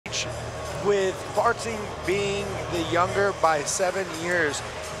with Barrington being the younger by 7 years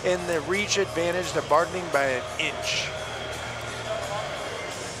and the reach advantage to Barrington by an inch.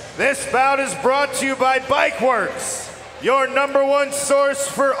 This bout is brought to you by Bikeworks, your #1 source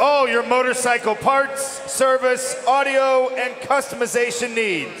for all your motorcycle parts, service, audio, and customization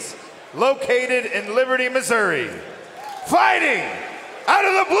needs. Located in Liberty, Missouri. Fighting out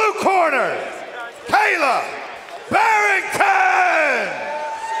of the blue corner, Kayla Barrington!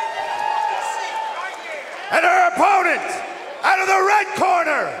 And her opponent out of the red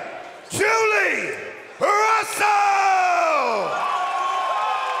corner, Julie Russell!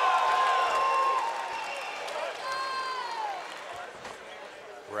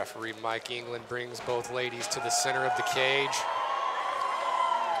 Referee Mike England brings both ladies to the center of the cage.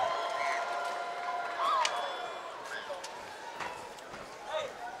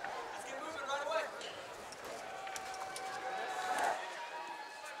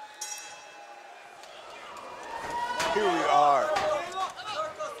 Here we are.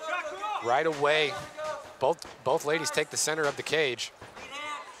 Right away, both ladies take the center of the cage.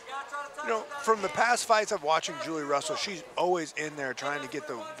 You know, from the past fights I'm watching Julie Russell, she's always in there trying to get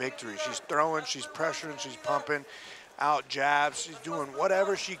the victory. She's throwing, she's pressuring, she's pumping out jabs. She's doing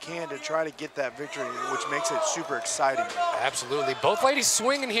whatever she can to try to get that victory, which makes it super exciting. Absolutely. Both ladies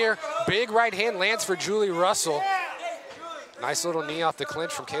swinging here. Big right hand lands for Julie Russell. Nice little knee off the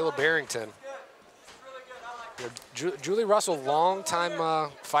clinch from Kayla Barrington. Julie Russell,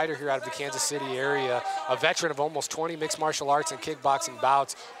 long-time fighter here out of the Kansas City area, a veteran of almost 20 mixed martial arts and kickboxing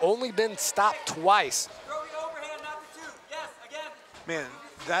bouts, only been stopped twice. Man,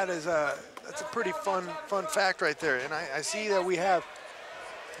 that's a pretty fun fact right there. And I see that we have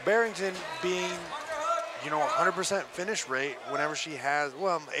Barrington being, you know, 100% finish rate whenever she has,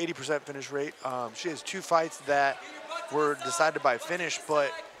 well, 80% finish rate. She has 2 fights that were decided by finish,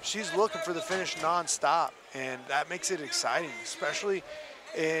 but she's looking for the finish nonstop, and that makes it exciting, especially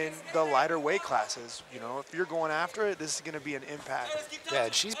in the lighter weight classes. You know, if you're going after it, this is going to be an impact. Yeah,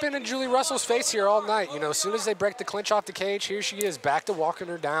 she's been in Julie Russell's face here all night. You know, as soon as they break the clinch off the cage, here she is, back to walking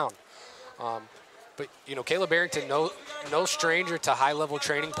her down. But, you know, Kayla Barrington, no stranger to high-level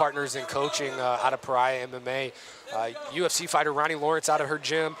training partners and coaching out of Pariah MMA. UFC fighter Ronnie Lawrence out of her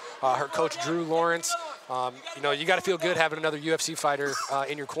gym, her coach Drew Lawrence. You know, you got to feel good having another UFC fighter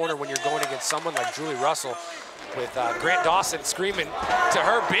in your corner when you're going against someone like Julie Russell, with Grant Dawson screaming to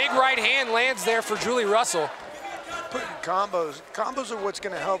her. Big right hand lands there for Julie Russell. Putting combos are what's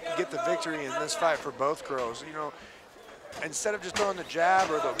going to help get the victory in this fight for both girls. You know, instead of just throwing the jab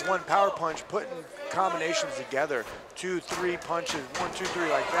or the one power punch, putting combinations together, 2, 3 punches, 1, 2, 3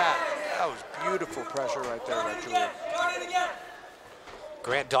 like that. That was beautiful pressure right there by Julie.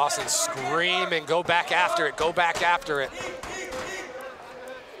 Grant Dawson screaming, go back after it, go back after it.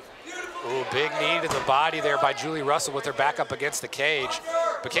 Ooh, big knee to the body there by Julie Russell with her back up against the cage.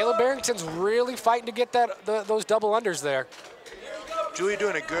 But Kayla Barrington's really fighting to get those double unders there. Julie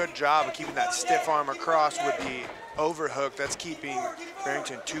doing a good job of keeping that stiff arm across with the overhook. That's keeping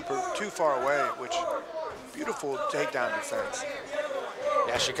Barrington too far away, which beautiful takedown defense.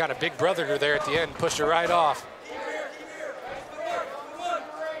 Yeah, she kind of big brothered her there at the end, pushed her right off.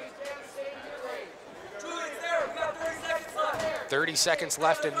 30 seconds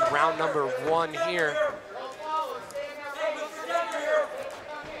left in round number 1 here.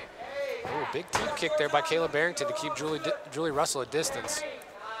 Ooh, big team kick there by Kayla Barrington to keep Julie Russell at distance.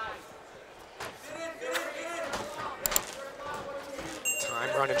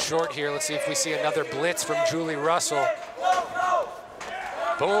 Time running short here. Let's see if we see another blitz from Julie Russell.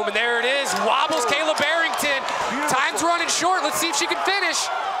 Boom, and there it is. Wobbles Kayla Barrington. Time's running short. Let's see if she can finish.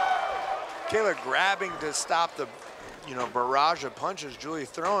 Kayla grabbing to stop the, you know, barrage of punches Julie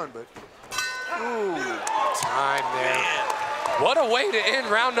throwing, but ooh. Time there. Man. What a way to end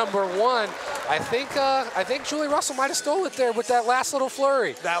round number 1. I think Julie Russell might have stole it there with that last little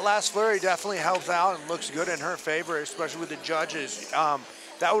flurry. That last flurry definitely helps out and looks good in her favor, especially with the judges.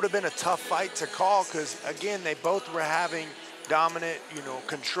 That would have been a tough fight to call because, again, they both were having dominant, you know,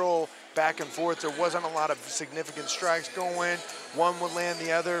 control back and forth. There wasn't a lot of significant strikes going. One would land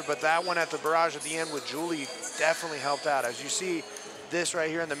the other, but that one at the barrage at the end with Julie definitely helped out. As you see this right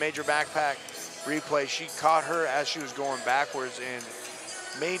here in the major backpack replay, she caught her as she was going backwards and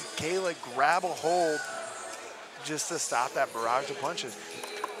made Kayla grab a hold just to stop that barrage of punches.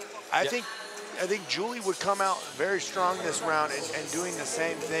 I think Julie would come out very strong this round and doing the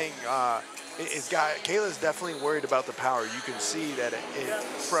same thing. Kayla's definitely worried about the power. You can see that it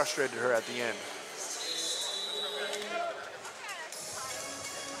frustrated her at the end.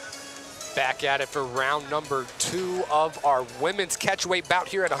 Back at it for round number 2 of our women's catchweight bout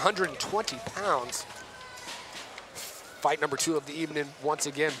here at 120 pounds. Fight number 2 of the evening, once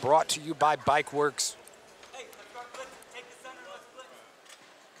again, brought to you by Bikeworks.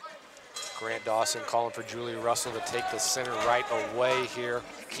 Grant Dawson calling for Julie Russell to take the center right away here.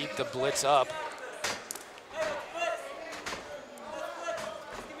 Keep the blitz up.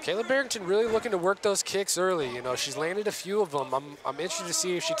 Kayla Barrington really looking to work those kicks early. You know, she's landed a few of them. I'm interested to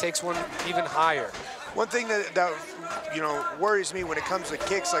see if she takes one even higher. One thing that you know, worries me when it comes to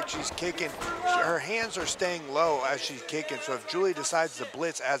kicks, like she's kicking, her hands are staying low as she's kicking. So if Julie decides to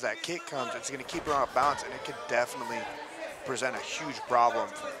blitz as that kick comes, it's going to keep her off balance, and it could definitely present a huge problem.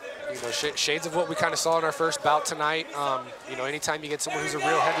 You know, shades of what we kind of saw in our first bout tonight. You know, anytime you get someone who's a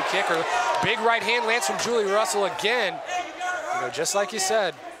real heavy kicker, big right hand lands from Julie Russell again. You know, just like you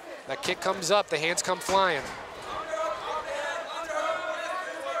said, that kick comes up, the hands come flying.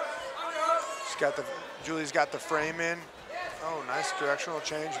 Julie's got the frame in. Oh, nice directional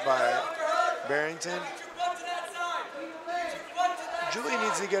change by Barrington. Julie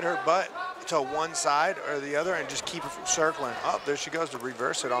needs to get her butt to one side or the other and just keep it from circling. Oh, there she goes to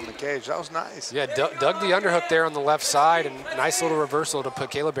reverse it on the cage. That was nice. Yeah, dug the underhook there on the left side, and nice little reversal to put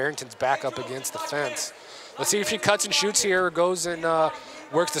Kayla Barrington's back up against the fence. Let's see if she cuts and shoots here or goes and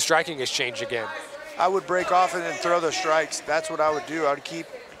works the striking exchange again. I would break off and then throw the strikes. That's what I would do. I would keep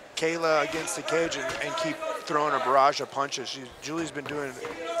Kayla against the cage and keep throwing a barrage of punches. Julie's been doing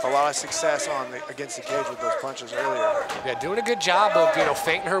a lot of success against the cage with those punches earlier. Yeah, doing a good job of, you know,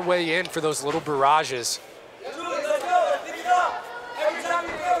 feinting her way in for those little barrages.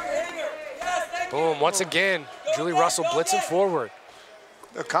 Boom, once again, Julie Russell blitzing forward.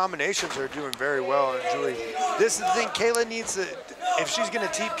 The combinations are doing very well, and Julie, this is the thing, Kayla needs to, if she's gonna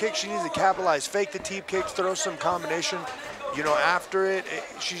teep kick, she needs to capitalize, fake the teep kicks, throw some combination, you know, after it.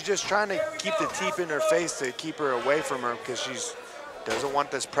 She's just trying to keep the teep in her face to keep her away from her because she doesn't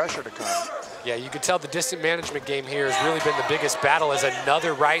want this pressure to come. Yeah, you can tell the distance management game here has really been the biggest battle as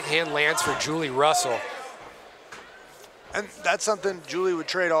another right hand lands for Julie Russell. And that's something Julie would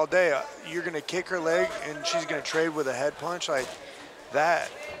trade all day. You're gonna kick her leg and she's gonna trade with a head punch like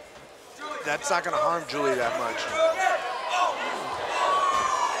that. That's not gonna harm Julie that much.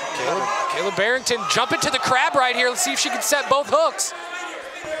 Kayla Barrington jumping to the crab right here. Let's see if she can set both hooks.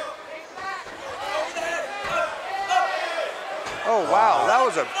 Oh, wow, that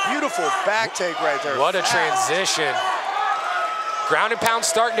was a beautiful back take right there. What a transition. Ground and pound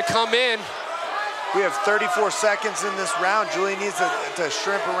starting to come in. We have 34 seconds in this round. Julie needs to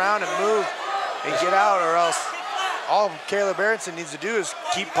shrimp around and move and get out, or else all Kayla Barrington needs to do is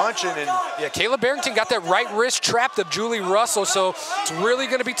keep punching. And yeah, Kayla Barrington got that right wrist trapped of Julie Russell, so it's really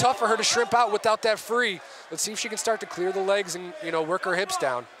going to be tough for her to shrimp out without that free. Let's see if she can start to clear the legs and, you know, work her hips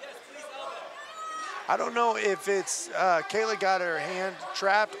down. I don't know if it's Kayla got her hand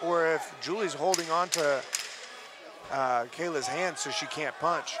trapped or if Julie's holding on to Kayla's hand so she can't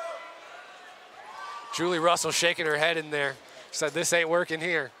punch. Julie Russell shaking her head in there. Said, this ain't working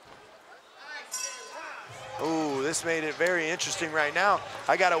here. Ooh, this made it very interesting right now.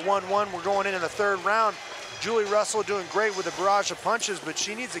 I got a 1-1. We're going into the third round. Julie Russell doing great with a barrage of punches, but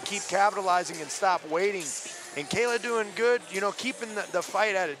she needs to keep capitalizing and stop waiting. And Kayla doing good, you know, keeping the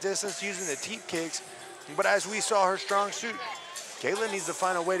fight at a distance, using the teep kicks. But as we saw her strong suit, Kayla needs to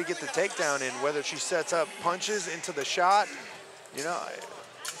find a way to get the takedown in, whether she sets up punches into the shot, you know.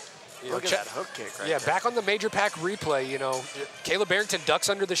 Look at that hook kick right there. Back on the Major Pack replay, you know, Kayla Barrington ducks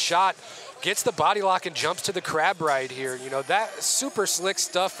under the shot, gets the body lock and jumps to the crab right here. You know, that super slick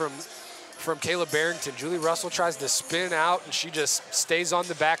stuff from Kayla Barrington. Julie Russell tries to spin out and she just stays on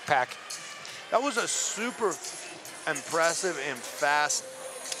the backpack. That was a super impressive and fast,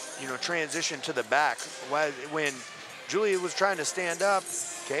 you know, transition to the back. When Julie was trying to stand up,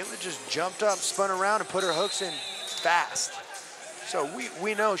 Kayla just jumped up, spun around and put her hooks in fast. So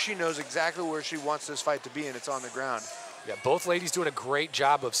we know she knows exactly where she wants this fight to be, and it's on the ground. Yeah, both ladies doing a great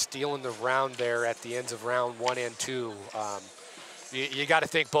job of stealing the round there at the ends of round 1 and 2. You got to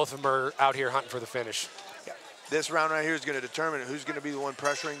think both of them are out here hunting for the finish. Yeah. This round right here is going to determine who's going to be the one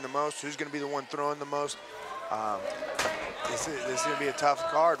pressuring the most, who's going to be the one throwing the most. This is going to be a tough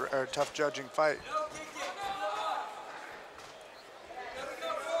card, or a tough judging fight.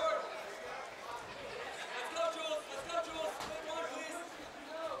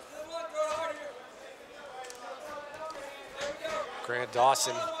 Grant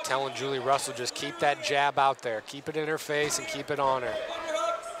Dawson telling Julie Russell, just keep that jab out there. Keep it in her face and keep it on her.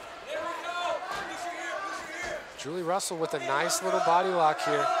 Julie Russell with a nice little body lock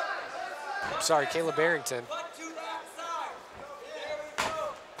here. Sorry, Kayla Barrington.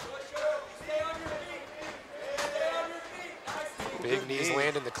 Big knees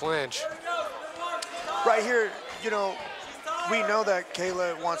land in the clinch. Right here, you know, we know that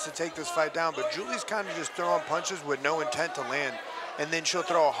Kayla wants to take this fight down, but Julie's kind of just throwing punches with no intent to land. And then she'll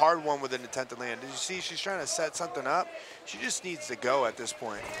throw a hard one with an intent to land. Did you see she's trying to set something up? She just needs to go at this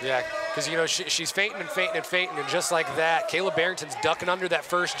point. Yeah, because, you know, she's feinting and feinting and feinting, and just like that, Kayla Barrington's ducking under that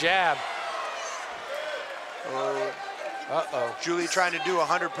first jab. Oh. Uh-oh. Julie trying to do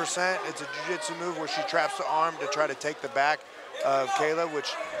 100%. It's a jiu-jitsu move where she traps the arm to try to take the back of Kayla,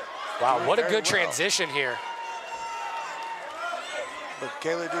 which... Wow, what a good transition here. But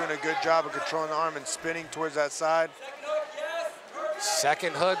Kayla doing a good job of controlling the arm and spinning towards that side.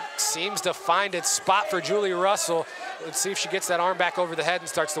 Second hook seems to find its spot for Julie Russell. Let's see if she gets that arm back over the head and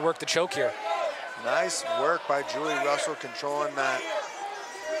starts to work the choke here. Nice work by Julie Russell controlling that.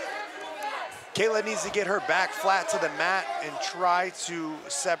 Kayla needs to get her back flat to the mat and try to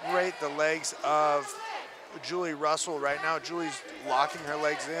separate the legs of Julie Russell. Right now, Julie's locking her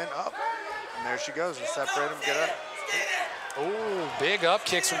legs in, up, and there she goes, and separate them, get up. Oh, big up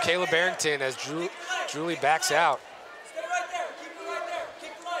kicks from Kayla Barrington as Julie backs out.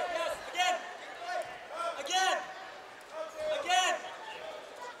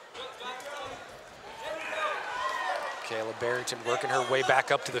 Kayla Barrington working her way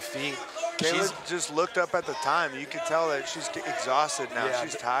back up to the feet. Kayla just looked up at the time. You could tell that she's exhausted now. Yeah,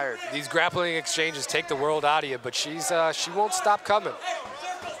 she's tired. These grappling exchanges take the world out of you, but she won't stop coming.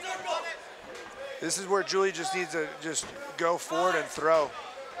 This is where Julie just needs to just go forward and throw.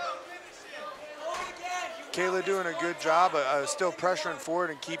 Kayla doing a good job of still pressuring forward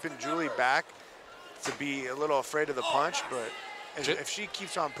and keeping Julie back to be a little afraid of the punch, but if she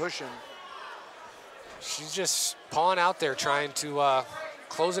keeps on pushing. She's just pawing out there trying to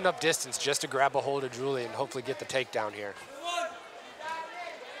close enough distance just to grab a hold of Julie and hopefully get the takedown here.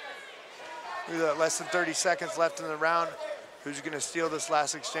 Look at that, less than 30 seconds left in the round. Who's gonna steal this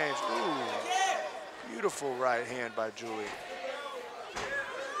last exchange? Ooh, beautiful right hand by Julie.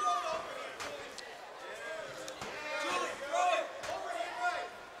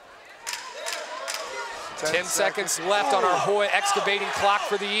 10 seconds left on our Hoy excavating clock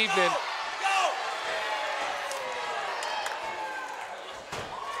for the evening.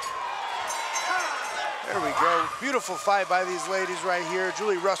 There we go. Beautiful fight by these ladies right here.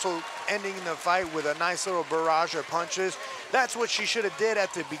 Julie Russell ending the fight with a nice little barrage of punches. That's what she should have did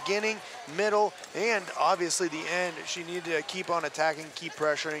at the beginning, middle, and obviously the end. She needed to keep on attacking, keep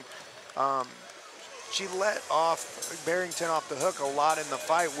pressuring. She let off Barrington off the hook a lot in the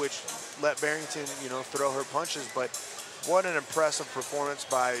fight, which let Barrington, you know, throw her punches. But what an impressive performance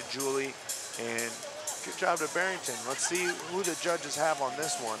by Julie, and good job to Barrington. Let's see who the judges have on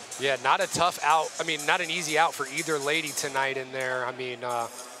this one. Yeah, not a tough out. I mean, not an easy out for either lady tonight in there. I mean,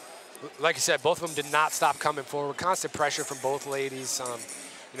 like I said, both of them did not stop coming forward. Constant pressure from both ladies.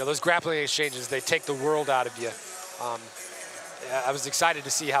 You know, those grappling exchanges, they take the world out of you. I was excited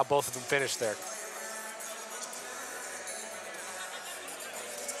to see how both of them finished there.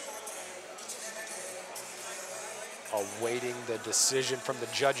 Awaiting the decision from the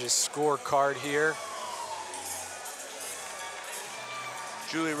judges' scorecard here.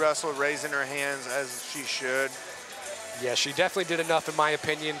 Julie Russell raising her hands as she should. Yeah, she definitely did enough, in my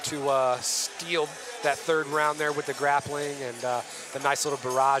opinion, to steal that third round there with the grappling and the nice little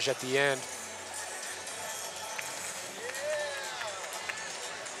barrage at the end.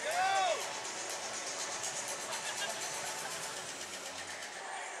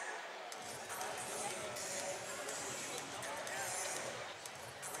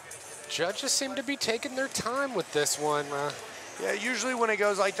 Judges seem to be taking their time with this one. Yeah, usually when it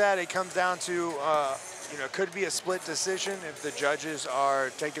goes like that, it comes down to, you know, it could be a split decision if the judges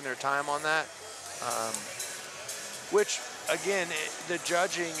are taking their time on that. Which, again, the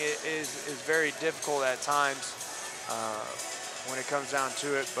judging is very difficult at times when it comes down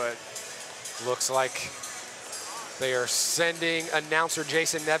to it, but. Looks like they are sending announcer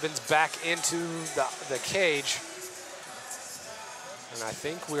Jason Nevins back into the cage. And I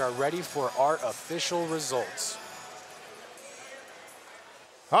think we are ready for our official results.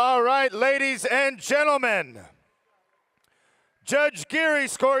 All right, ladies and gentlemen. Judge Geary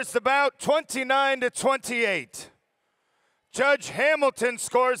scores the bout 29-28. Judge Hamilton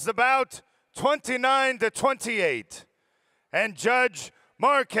scores the bout 29-28. And Judge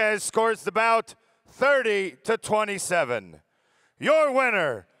Marquez scores the bout 30-27. Your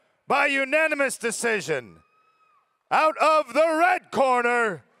winner by unanimous decision, out of the red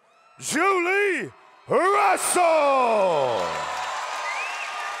corner, Julie Russell.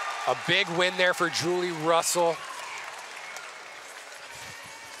 A big win there for Julie Russell.